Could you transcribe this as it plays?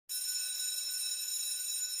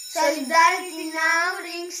Solidarity now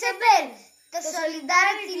rings a bell. Το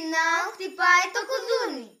Solidarity now χτυπάει το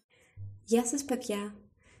κουδούνι. Γεια σας παιδιά.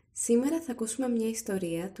 Σήμερα θα ακούσουμε μια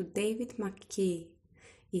ιστορία του David McKee.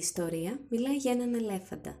 Η ιστορία μιλάει για έναν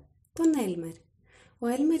ελέφαντα, τον Elmer. Ο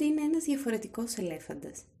Elmer είναι ένας διαφορετικός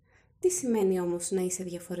ελέφαντας. Τι σημαίνει όμως να είσαι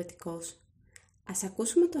διαφορετικός? Ας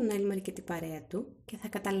ακούσουμε τον Elmer και την παρέα του και θα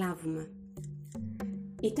καταλάβουμε.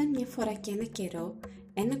 Ήταν μια φορά και ένα καιρό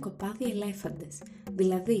ένα κοπάδι ελέφαντες,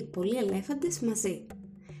 δηλαδή πολλοί ελέφαντες μαζί.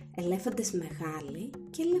 Ελέφαντες μεγάλοι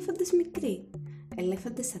και ελέφαντες μικροί,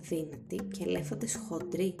 ελέφαντες αδύνατοι και ελέφαντες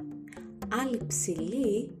χοντροί, άλλοι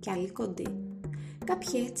ψηλοί και άλλοι κοντοί.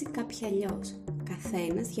 Κάποιοι έτσι, κάποιοι αλλιώς,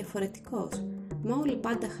 καθένας διαφορετικός, μα όλοι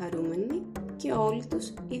πάντα χαρούμενοι και όλοι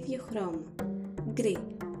τους ίδιο χρώμα, γκρι,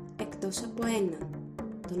 εκτός από έναν,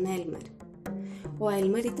 τον Elmer. Ο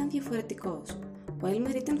Elmer ήταν διαφορετικός, ο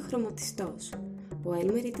Elmer ήταν χρωματιστός, ο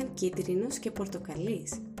Elmer ήταν κίτρινος και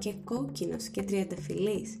πορτοκαλής και κόκκινος και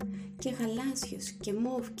τριανταφυλλής και γαλάζιος και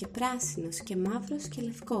μόβ και πράσινος και μαύρος και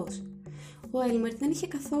λευκός. Ο Elmer δεν είχε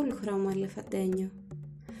καθόλου χρώμα ελεφαντένιο.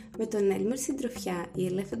 Με τον Elmer συντροφιά οι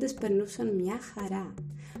ελέφαντες περνούσαν μια χαρά.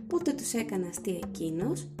 Πότε τους έκανε αστεία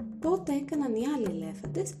εκείνος, πότε έκαναν οι άλλοι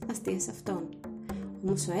ελέφαντες αστεία σε αυτόν.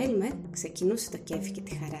 Όμως ο Elmer ξεκινούσε το κέφι και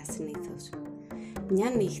τη χαρά συνήθως. Μια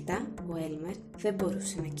νύχτα ο Elmer δεν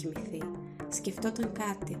μπορούσε να κοιμηθεί. Σκεφτόταν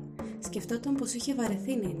κάτι. Σκεφτόταν πως είχε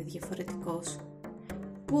βαρεθεί να είναι διαφορετικός.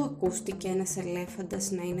 Πού ακούστηκε ένας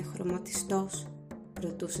ελέφαντας να είναι χρωματιστός?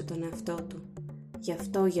 Ρωτούσε τον εαυτό του. Γι'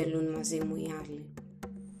 αυτό γελούν μαζί μου οι άλλοι.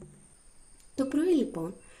 Το πρωί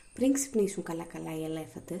λοιπόν, πριν ξυπνήσουν καλά-καλά οι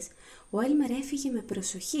ελέφαντες, ο Elmer έφυγε με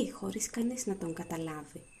προσοχή χωρίς κανείς να τον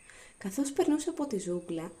καταλάβει. Καθώς περνούσε από τη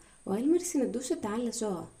ζούγκλα, ο Elmer συναντούσε τα άλλα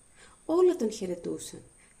ζώα. Όλα τον χαιρετούσαν.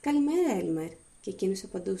 «Καλημέρα, Elmer», και εκείνος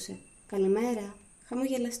απαντούσε «Καλημέρα»,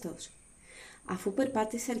 χαμογελαστός. Αφού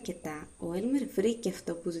περπάτησε αρκετά, ο Elmer βρήκε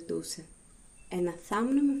αυτό που ζητούσε. Ένα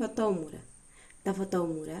θάμνο με βατόμουρα. Τα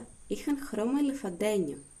βατόμουρα είχαν χρώμα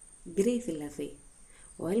ελεφαντένιο, γκρι δηλαδή.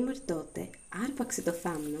 Ο Elmer τότε άρπαξε το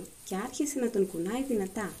θάμνο και άρχισε να τον κουνάει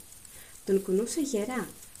δυνατά. Τον κουνούσε γερά,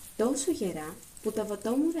 τόσο γερά που τα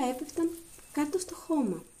βατόμουρα έπεφταν κάτω στο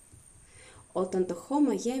χώμα. Όταν το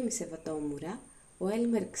χώμα γέμισε βατόμουρα, ο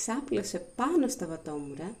Elmer ξάπλωσε πάνω στα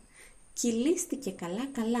βατόμουρα, κυλίστηκε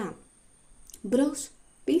καλά-καλά, μπρος,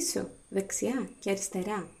 πίσω, δεξιά και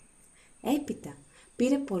αριστερά. Έπειτα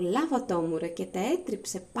πήρε πολλά βατόμουρα και τα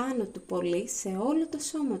έτριψε πάνω του πολύ σε όλο το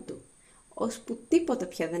σώμα του, ώσπου τίποτα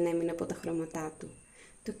πια δεν έμεινε από τα χρώματά του.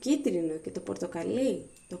 Το κίτρινο και το πορτοκαλί,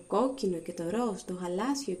 το κόκκινο και το ροζ, το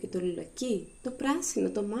γαλάζιο και το λουλακί, το πράσινο,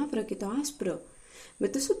 το μαύρο και το άσπρο. Με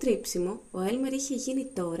τόσο τρίψιμο, ο Elmer είχε γίνει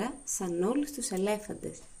τώρα σαν όλους τους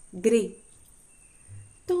ελέφαντες, γκρι.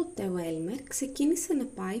 Τότε ο Elmer ξεκίνησε να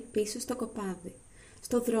πάει πίσω στο κοπάδι.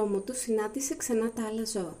 Στο δρόμο του συνάντησε ξανά τα άλλα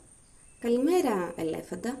ζώα. «Καλημέρα,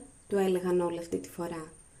 ελέφαντα», του έλεγαν όλοι αυτή τη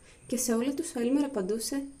φορά. Και σε όλα τους ο Elmer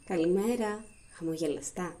απαντούσε «Καλημέρα»,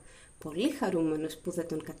 χαμογελαστά, πολύ χαρούμενος που δεν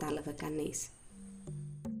τον κατάλαβε κανείς.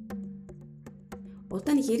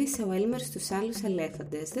 Όταν γύρισε ο Elmer στους άλλους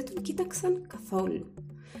ελέφαντες, δεν τον κοίταξαν καθόλου.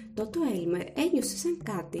 Τότε ο Elmer ένιωσε σαν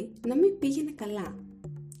κάτι να μην πήγαινε καλά.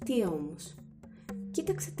 Τι όμως?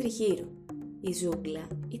 Κοίταξε τριγύρω. Η ζούγκλα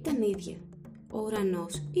ήταν ίδια. Ο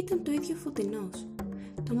ουρανός ήταν το ίδιο φωτεινός.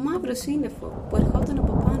 Το μαύρο σύννεφο που ερχόταν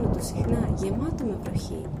από πάνω του συχνά, γεμάτο με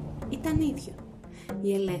βροχή, ήταν ίδιο.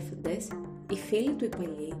 Οι ελέφαντες, οι φίλοι του οι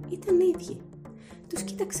παλιοί, ήταν ίδιοι. Τους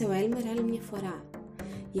κοίταξε ο Elmer άλλη μια φορά.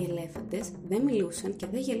 Οι ελέφαντες δεν μιλούσαν και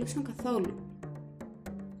δεν γελούσαν καθόλου.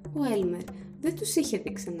 Ο Elmer δεν τους είχε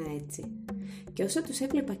δει ξανά έτσι. Και όσο τους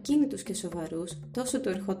έβλεπα κίνητους και σοβαρούς, τόσο του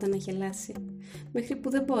ερχόταν να γελάσει. Μέχρι που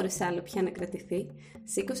δεν μπόρεσε άλλο πια να κρατηθεί,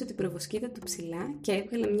 σήκωσε την προβοσκίδα του ψηλά και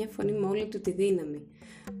έβγαλε μια φωνή με όλη του τη δύναμη.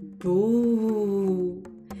 Μπου!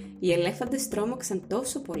 Οι ελέφαντες τρόμαξαν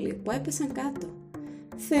τόσο πολύ που έπεσαν κάτω.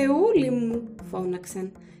 «Θεούλη μου!»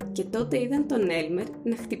 φώναξαν, και τότε είδαν τον Elmer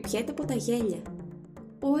να χτυπιέται από τα γέλια.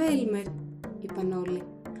 «Ο Elmer», είπαν όλοι.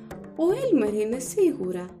 «Ο Elmer είναι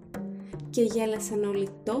σίγουρα». Και γέλασαν όλοι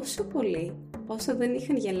τόσο πολύ όσο δεν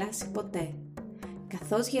είχαν γελάσει ποτέ.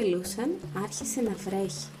 Καθώς γελούσαν άρχισε να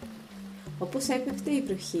βρέχει. Όπως έπεφτε η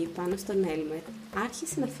βροχή πάνω στον Elmer,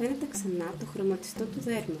 άρχισε να φαίνεται ξανά το χρωματιστό του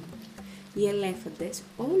δέρμα. Οι ελέφαντες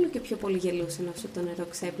όλο και πιο πολύ γελούσαν όσο το νερό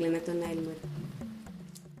ξέπλαινε τον Elmer.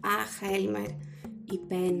 «Αχ, Elmer»,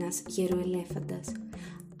 είπε ένας γεροελέφαντας,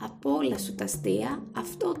 «από όλα σου τα αστεία,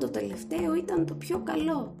 αυτό το τελευταίο ήταν το πιο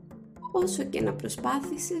καλό. Όσο και να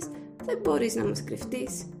προσπάθησες, δεν μπορείς να μας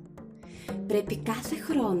κρυφτείς». «Πρέπει κάθε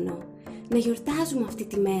χρόνο να γιορτάζουμε αυτή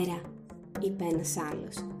τη μέρα», είπε ένας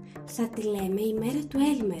άλλος. Θα τη λέμε η μέρα του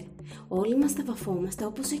Elmer. Όλοι μας θα βαφόμαστε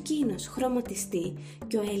όπως εκείνος, χρωματιστή,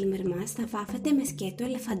 και ο Elmer μας θα βάφεται με σκέτο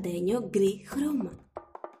ελεφαντένιο γκρι χρώμα.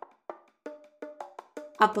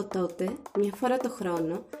 Από τότε, μια φορά το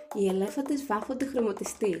χρόνο, οι ελέφαντες βάφονται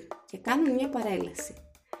χρωματιστή και κάνουν μια παρέλαση.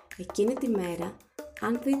 Εκείνη τη μέρα,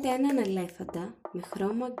 αν δείτε έναν ελέφαντα με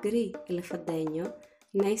χρώμα γκρι ελεφαντένιο,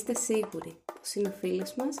 να είστε σίγουροι πως είναι ο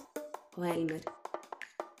φίλος μας, ο Elmer.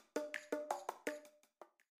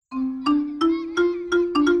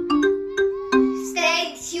 Stay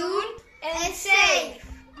tuned and safe.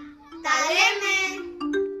 Τα λέμε!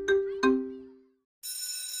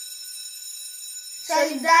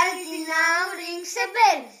 Solidarity now rings a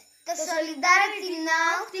bell. Το Solidarity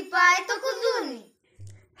now χτυπάει το κουδούνι.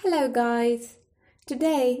 Hello guys!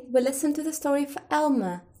 Today we'll listen to the story of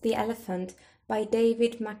Elmer, the elephant, by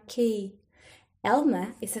David McKee. Elmer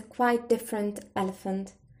is a quite different elephant.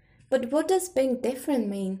 But what does being different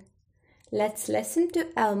mean? Let's listen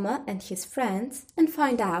to Elmer and his friends and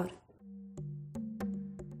find out.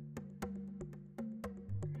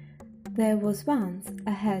 There was once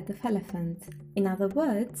a herd of elephants. In other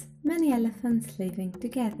words, many elephants living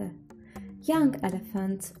together. Young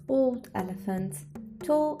elephants, old elephants,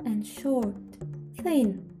 tall and short, thin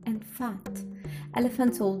and fat.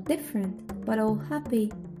 Elephants all different, but all happy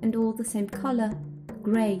and all the same color,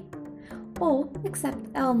 grey. All except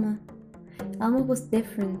Elmer. Elmer was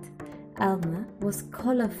different. Elmer was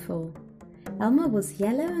colorful. Elmer was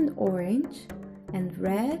yellow and orange, and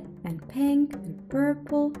red and pink and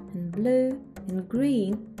purple and blue and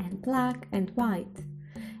green and black and white.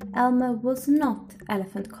 Elmer was not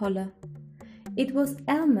elephant color. It was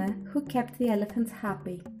Elmer who kept the elephants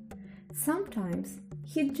happy. Sometimes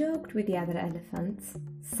he joked with the other elephants,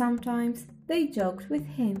 sometimes they joked with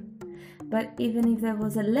him. But even if there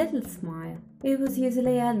was a little smile, it was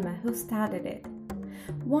usually Elmer who started it.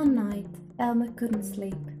 One night, Elmer couldn't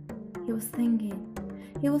sleep. He was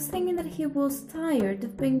thinking that he was tired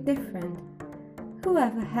of being different.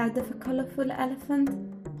 Whoever heard of a colorful elephant?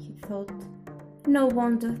 He thought. No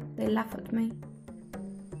wonder they laugh at me.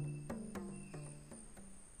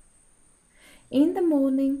 In the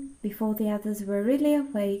morning, before the others were really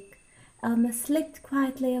awake, Elmer slipped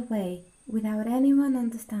quietly away without anyone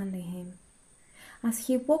understanding him. As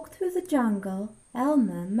he walked through the jungle,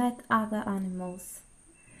 Elmer met other animals.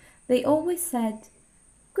 They always said,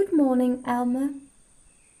 "Good morning, Elmer."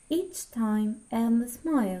 Each time Elmer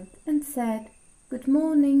smiled and said, "Good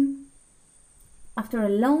morning." After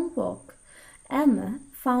a long walk, Elmer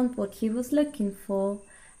found what he was looking for,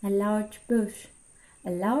 a large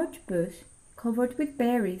bush covered with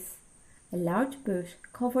berries, a large bush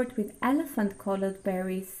covered with elephant-colored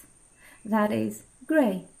berries, that is,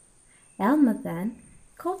 grey. Elmer then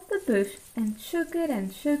caught the bush and shook it,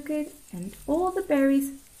 and all the berries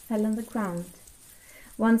fell on the ground.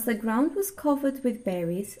 Once the ground was covered with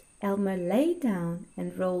berries, Elmer lay down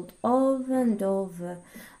and rolled over and over,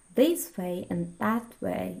 this way and that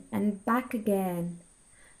way and back again.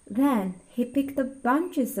 Then he picked up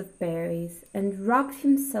bunches of berries and rubbed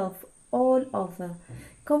himself all over,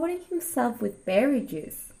 covering himself with berry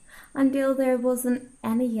juice until there wasn't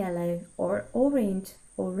any yellow or orange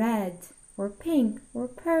or red or pink or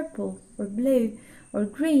purple or blue or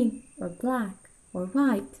green or black or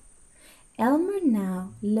white. Elmer now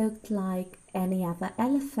looked like any other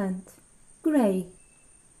elephant, grey.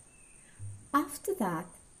 After that,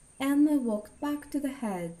 Elmer walked back to the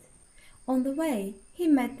herd. On the way, he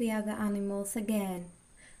met the other animals again.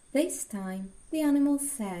 This time, the animals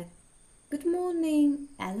said, "Good morning,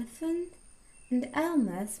 elephant." And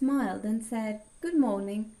Elmer smiled and said, "Good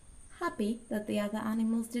morning," happy that the other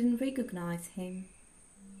animals didn't recognize him.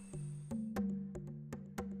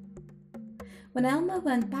 When Elmer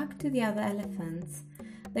went back to the other elephants,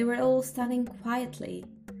 they were all standing quietly.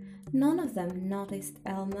 None of them noticed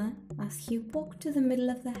Elmer as he walked to the middle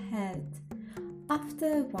of the herd. After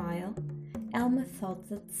a while, Elmer thought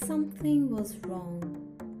that something was wrong.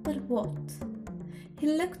 But what? He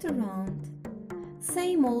looked around.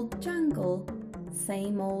 Same old jungle,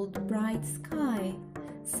 same old bright sky,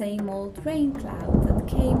 same old rain cloud that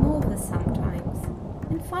came over sometimes,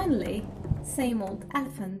 and finally, same old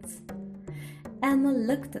elephants. Elmer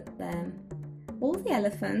looked at them. All the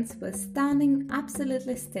elephants were standing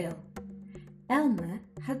absolutely still. Elmer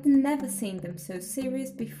had never seen them so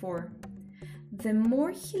serious before. The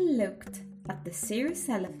more he looked at the serious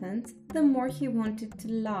elephants, the more he wanted to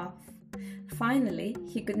laugh. Finally,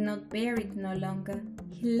 he could not bear it no longer.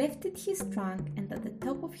 He lifted his trunk and at the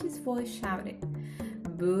top of his voice shouted,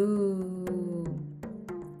 "Boo!"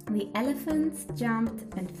 The elephants jumped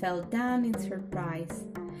and fell down in surprise.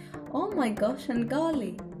 "Oh my gosh and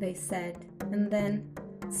golly, they said, and then,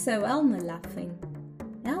 "So Elmer laughing."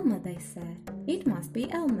 "Elmer," they said, "it must be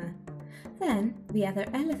Elmer." Then the other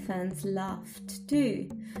elephants laughed too,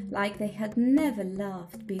 like they had never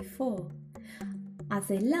laughed before. As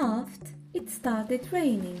they laughed, it started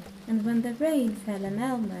raining, and when the rain fell on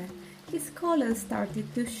Elmer, his colors started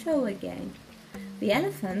to show again. The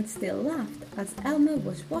elephant still laughed as Elmer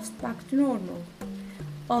was washed back to normal.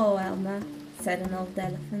 "Oh, Elmer," said an old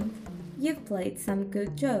elephant, "you've played some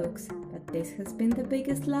good jokes, but this has been the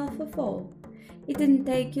biggest laugh of all. It didn't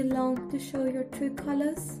take you long to show your true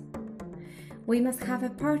colors." "We must have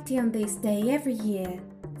a party on this day every year,"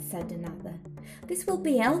 said another. "This will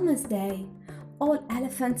be Elmer's day. All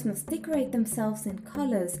elephants must decorate themselves in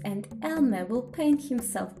colors, and Elmer will paint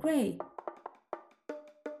himself gray."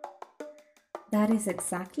 That is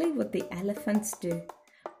exactly what the elephants do.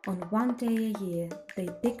 On one day a year, they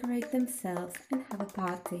decorate themselves and have a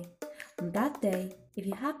party. On that day, if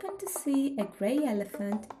you happen to see a grey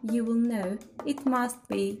elephant, you will know it must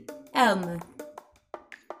be Elmer.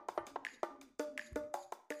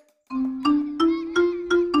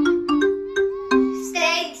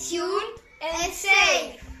 Stay tuned and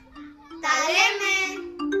safe. Τα λέμε.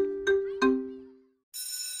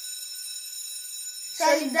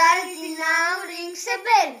 Solidarity now rings a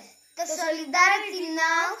bell. Το Solidarity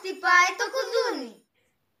now χτυπάει το κουδούνι.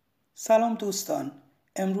 سلام دوستان.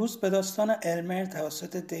 امروز به داستان المر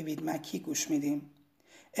توسط دیوید مکی گوش میدیم.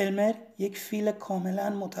 المر یک فیل کاملا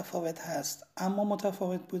متفاوت هست. اما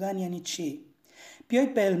متفاوت بودن یعنی چی؟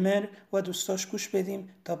 بیایید به المر و دوستاش گوش بدیم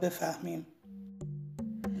تا بفهمیم.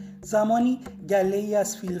 زمانی گله‌ای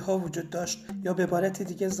از فیل‌ها وجود داشت، یا به عبارت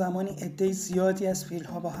دیگه زمانی عده زیادی از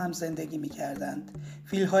فیل‌ها با هم زندگی می‌کردند.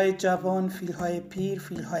 فیل‌های جوان، فیل‌های پیر،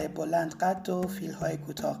 فیل‌های بلند قد و فیل‌های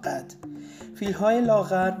کوتاه قد، فیل‌های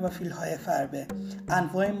لاغر و فیل‌های فربه.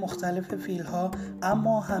 انواع مختلف فیل‌ها،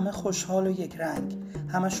 اما همه خوشحال و یک رنگ.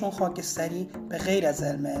 همشون خاکستری به غیر از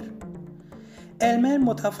المر. المر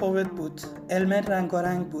متفاوت بود. المر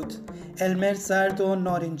رنگارنگ بود. المر زرد و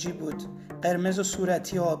نارنجی بود. قرمز و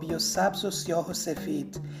صورتی و آبی و سبز و سیاه و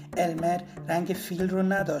سفید. المر رنگ فیل رو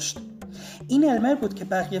نداشت. این المر بود که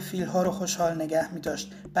بقیه فیل‌ها رو خوشحال نگه می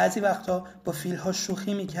داشت. بعضی وقتا با فیل‌ها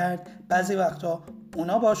شوخی می کرد، بعضی وقتا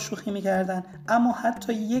اونا با شوخی می کردن، اما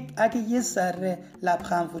حتی اگه یه ذره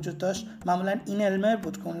لبخند وجود داشت، معمولا این المر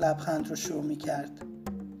بود که اون لبخند رو شروع می کرد.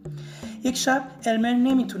 یک شب المر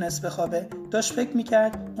نمیتونست بخوابه. داشت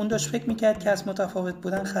فکر میکرد که از متفاوت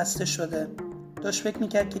بودن خسته شده. داشت فکر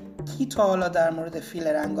میکرد که کی تا حالا در مورد فیل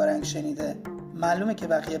رنگارنگ شنیده. معلومه که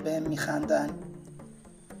بقیه بهم میخندن.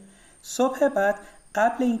 صبح بعد،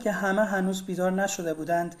 قبل اینکه همه هنوز بیدار نشده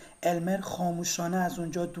بودند، المر خاموشانه از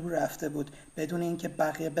اونجا دور رفته بود بدون اینکه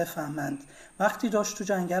بقیه بفهمند. وقتی داشت تو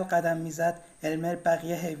جنگل قدم میزد، المر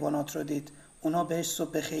بقیه حیوانات رو دید. اونا بهش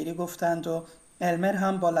صبح بخیری گفتند و المر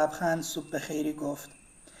هم با لبخند صبح بخیری گفت.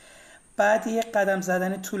 بعد یک قدم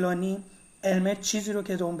زدن طولانی، المر چیزی رو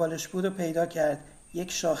که دنبالش بود و پیدا کرد.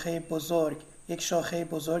 یک شاخه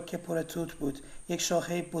بزرگ که پر توت بود. یک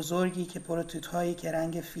شاخه بزرگی که پر توت‌هایی که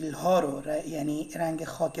رنگ فیل‌ها رو، یعنی رنگ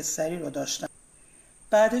خاکستری رو داشتن.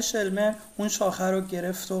 بعدش المر اون شاخه رو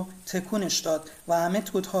گرفت و تکونش داد و همه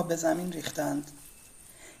توت‌ها به زمین ریختند.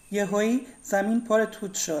 یهویی زمین پر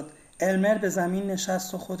توت شد. المر به زمین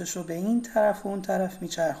نشست و خودش رو به این طرف و اون طرف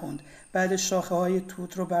میچرخوند. بعد شاخه های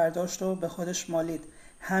توت رو برداشت و به خودش مالید.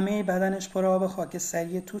 همه بدنش پر آب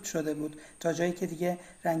خاکستری توت شده بود، تا جایی که دیگه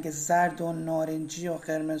رنگ زرد و نارنجی و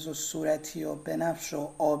قرمز و صورتی و بنفش و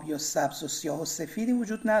آبی و سبز و سیاه و سفیدی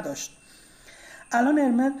وجود نداشت. الان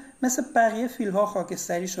المر مثل بقیه فیل‌ها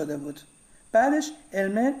خاکستری شده بود. بعدش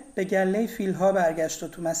المر به گله فیل‌ها برگشت و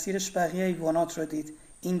تو مسیرش بقیه حیوانات رو دید.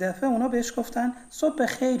 این دفعه اونا بهش گفتن صبح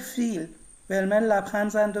بخیر فیل. المر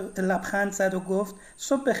لبخند زد و گفت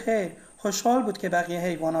صبح بخیر. خوشحال بود که بقیه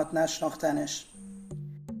حیوانات نشناختنش.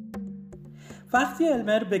 وقتی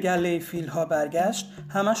المر به گله فیل‌ها برگشت،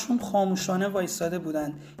 همشون خاموشانه وایساده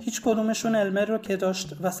بودند. هیچ کدومشون المر رو که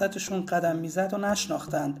داشت وسطشون قدم میزد و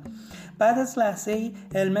نشناختند. بعد از لحظه‌ای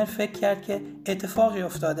المر فکر کرد که اتفاقی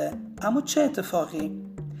افتاده. اما چه اتفاقی؟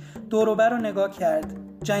 دور و بر رو نگاه کرد.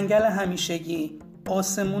 جنگل همیشگی،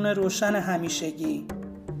 آسمون روشن همیشگی،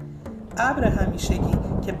 ابر همیشگی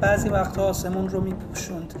که بعضی وقتا آسمون رو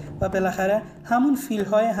میپوشوند و بالاخره همون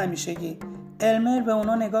فیل‌های همیشگی. المر به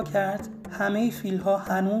اونا نگاه کرد. همه فیل‌ها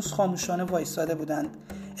هنوز خاموشانه وایساده بودند.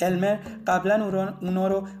 المر قبلا اونا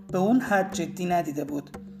رو به اون حد جدی ندیده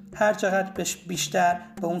بود. هر چقدر بیشتر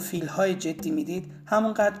به اون فیل‌های جدی میدید،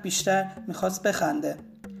 همونقدر بیشتر میخواست بخنده.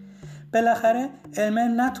 بالاخره المر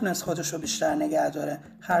نتونست خودشو بیشتر نگه داره.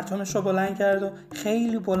 خرطومشو بلند کرد و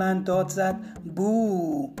خیلی بلند داد زد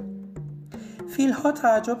بو. فیل‌ها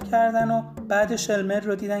تعجب کردن و بعدش المر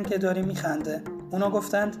رو دیدن که داره میخنده. اونا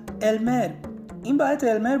گفتند المر، این باید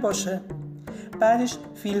المر باشه. بعدش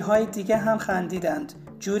فیل‌های دیگه هم خندیدند،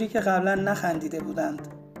 جوری که قبلا نخندیده بودند.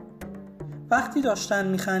 وقتی داشتن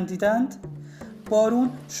میخندیدند بارون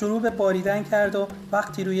شروع به باریدن کرد و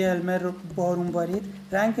وقتی روی المر بارون بارید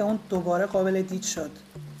رنگ اون دوباره قابل دید شد.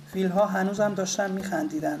 فیل‌ها هنوزم داشتن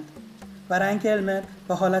میخندیدند و رنگ المر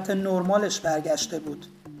به حالت نرمالش برگشته بود.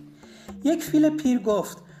 یک فیل پیر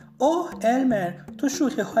گفت اوه المر، تو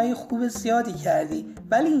شوخی‌های خوب زیادی کردی،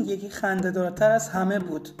 ولی این یکی خنده‌دارتر از همه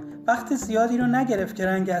بود. وقت زیادی رو نگرفت که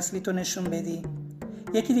رنگ اصلی تو نشون بدی.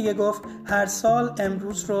 یکی دیگه گفت هر سال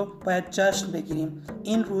امروز رو باید جشن بگیریم.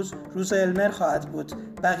 این روز المر خواهد بود.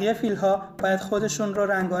 بقیه فیل‌ها باید خودشون رو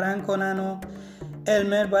رنگارنگ کنن و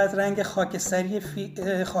المر باید رنگ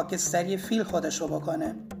خاکستری فیل خودش رو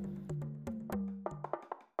بکنه.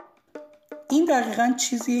 این دقیقاً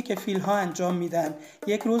چیزیه که فیل‌ها انجام میدن.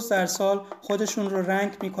 یک روز در سال خودشون رو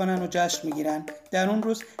رنگ میکنن و جشن میگیرن. در اون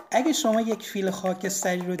روز اگه شما یک فیل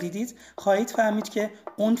خاکستری رو دیدید خواهید فهمید که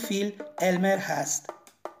اون فیل المر هست.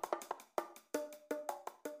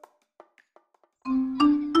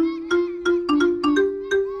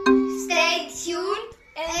 Stay tuned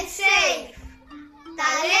and safe.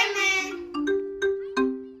 Τα λέμε.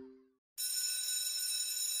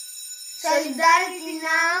 Solidarity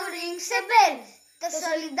now rings a bell. Το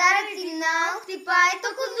Solidarity now χτυπάει το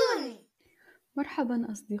κουδούνι. مرحبا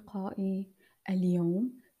أصدقائي،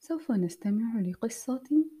 اليوم سوف نستمع لقصة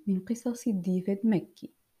من قصص ديفيد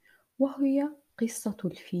مكي، وهي قصة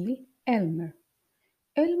الفيل إلمر.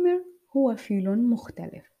 إلمر هو فيل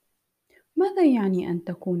مختلف. ماذا يعني أن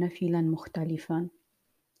تكون فيلا مختلفا؟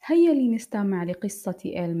 هيا لنستمع لقصة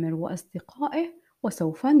إلمر وأصدقائه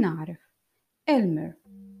وسوف نعرف. إلمر.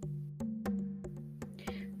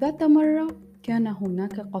 ذات مرة كان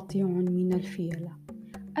هناك قطيع من الفيلة،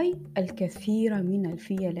 أي الكثير من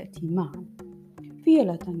الفيلة معا،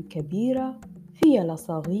 فيلة كبيرة، فيلة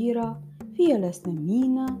صغيرة، فيلة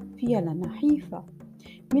سمينة، فيلة نحيفة،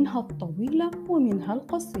 منها الطويلة ومنها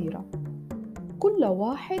القصيرة. كل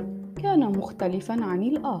واحد كان مختلفا عن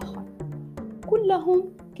الآخر،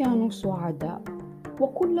 كلهم كانوا سعداء،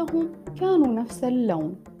 وكلهم كانوا نفس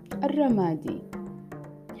اللون الرمادي،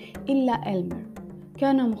 إلا إلمر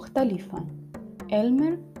كان مختلفا.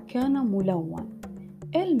 إلمر كان ملون.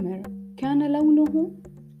 إلمر كان لونه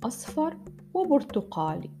أصفر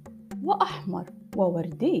وبرتقالي وأحمر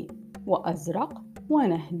ووردي وأزرق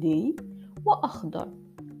ونهدي وأخضر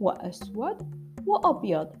وأسود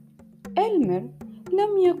وأبيض. إلمر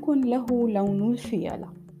لم يكن له لون الفيلة.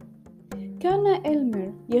 كان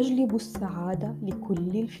إلمر يجلب السعادة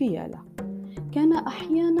لكل الفيلة. كان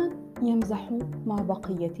أحيانا يمزح مع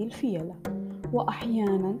بقية الفيلة،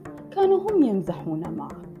 وأحيانا كانوا هم يمزحون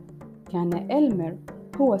معه. كان إلمر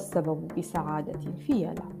هو السبب بسعادة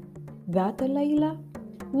الفيلة. ذات ليلة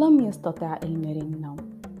لم يستطع إلمر النوم.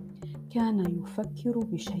 كان يفكر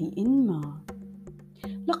بشيء ما.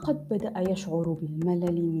 لقد بدأ يشعر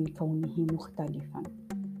بالملل من كونه مختلفا.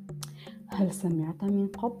 هل سمعت من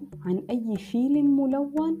قبل عن أي فيل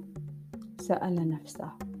ملون؟ سأل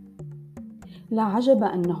نفسه. لا عجب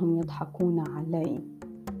أنهم يضحكون علي.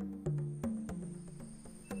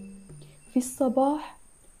 في الصباح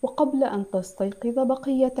وقبل أن تستيقظ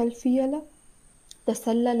بقية الفيلة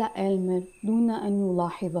تسلل إلمر دون أن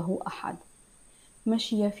يلاحظه أحد.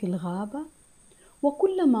 مشي في الغابة،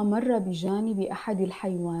 وكلما مر بجانب أحد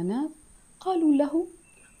الحيوانات قالوا له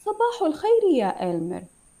صباح الخير يا إلمر،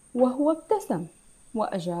 وهو ابتسم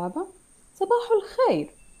وأجاب صباح الخير.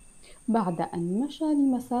 بعد أن مشى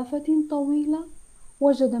لمسافة طويلة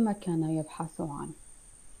وجد ما كان يبحث عنه،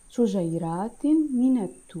 شجيرات من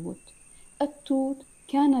التوت. التوت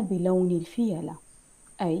كان بلون الفيلة،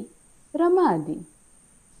 أي رمادي.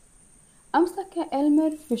 أمسك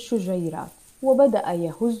إلمر بالشجيرات وبدأ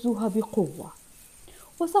يهزها بقوة،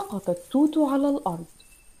 وسقط التوت على الأرض.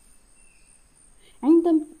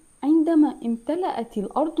 عندما امتلأت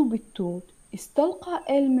الأرض بالتوت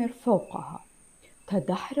استلقى إلمر فوقها.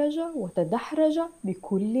 تدحرج وتدحرج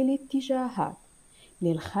بكل الاتجاهات،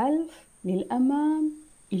 للخلف، للأمام،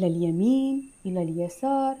 إلى اليمين، إلى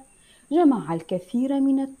اليسار. جمع الكثير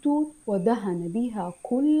من التوت ودهن بها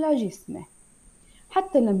كل جسمه،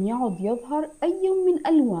 حتى لم يعد يظهر أي من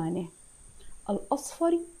ألوانه،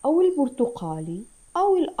 الأصفر أو البرتقالي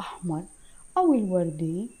أو الأحمر أو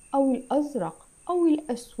الوردي أو الأزرق أو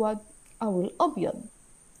الأسود أو الأبيض.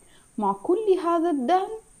 مع كل هذا الدهن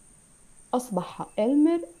أصبح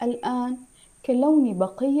إلمر الآن كلون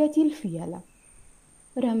بقية الفيلة،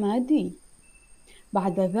 رمادي.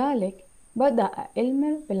 بعد ذلك بدأ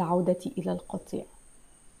إلمر بالعودة إلى القطيع.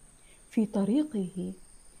 في طريقه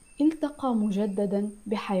التقى مجددا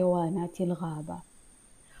بحيوانات الغابة.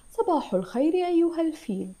 صباح الخير أيها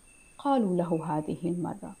الفيل، قالوا له هذه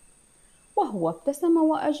المرة، وهو ابتسم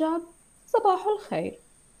وأجاب صباح الخير.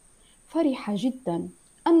 فرح جدا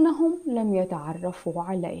أنهم لم يتعرفوا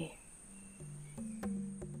عليه.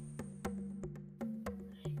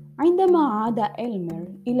 عندما عاد إلمر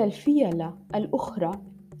إلى الفيلة الأخرى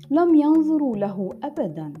لم ينظروا له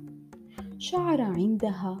أبدا. شعر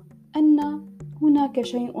عندها أن هناك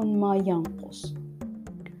شيء ما ينقص،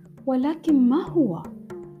 ولكن ما هو؟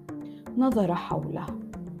 نظر حوله.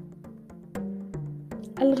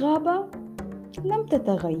 الغابة لم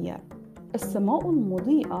تتغير، السماء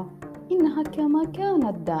المضيئة إنها كما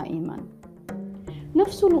كانت دائما،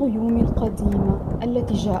 نفس الغيوم القديمة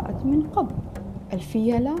التي جاءت من قبل.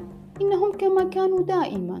 الفيلة إنهم كما كانوا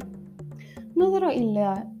دائما. نظر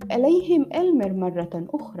إليهم إلمر مرة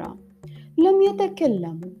أخرى، لم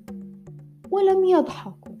يتكلموا ولم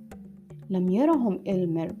يضحكوا. لم يرهم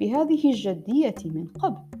إلمر بهذه الجدية من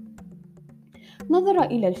قبل. نظر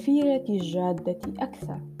إلى الفيلة الجادة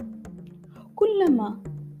أكثر. كلما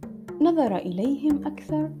نظر إليهم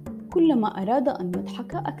أكثر كلما أراد أن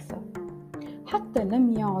يضحك أكثر، حتى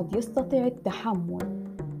لم يعد يستطيع التحمل.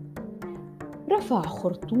 رفع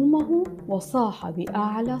خرطومه وصاح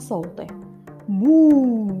بأعلى صوته: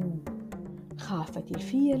 بو! خافت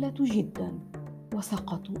الفيلة جدا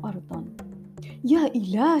وسقطوا أرضا. يا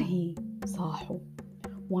إلهي، صاحوا،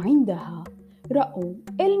 وعندها رأوا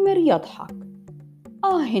إلمر يضحك.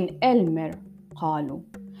 إلمر، قالوا،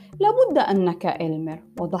 لابد أنك إلمر،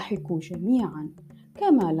 وضحكوا جميعا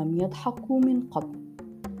كما لم يضحكوا من قبل.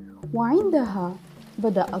 وعندها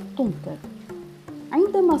بدأت تمطر.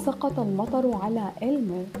 عندما سقط المطر على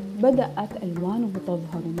إلمر بدأت ألوانه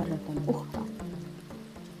تظهر مرة أخرى.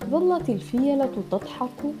 ظلت الفيلة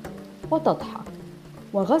تضحك وتضحك،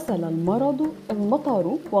 وغسل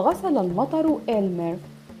المطر إلمر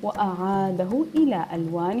وأعاده إلى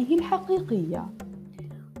ألوانه الحقيقية.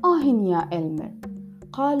 يا إلمر،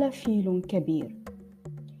 قال فيل كبير،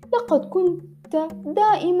 لقد كنت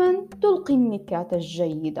دائما تلقي النكات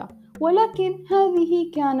الجيدة، ولكن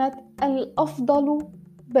هذه كانت الأفضل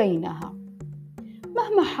بينها.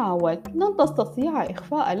 مهما حاولت لن تستطيع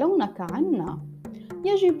إخفاء لونك عنا.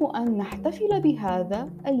 يجب أن نحتفل بهذا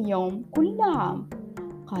اليوم كل عام.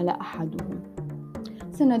 قال أحدهم: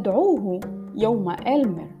 سندعوه يوم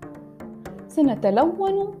إلمر،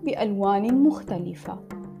 سنتلون بألوان مختلفة،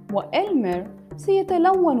 وإلمر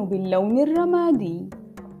سيتلون باللون الرمادي.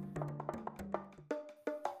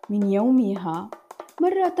 من يومها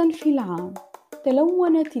مرة في العام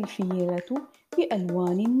تلونت الفيلة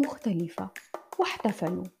بألوان مختلفة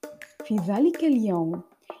واحتفلوا. في ذلك اليوم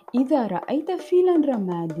إذا رأيت فيلا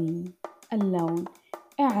رمادي اللون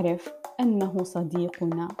اعرف أنه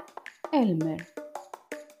صديقنا إلمر.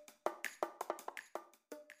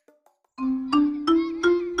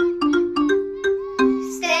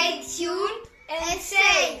 Stay tuned and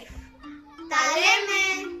safe. تعلم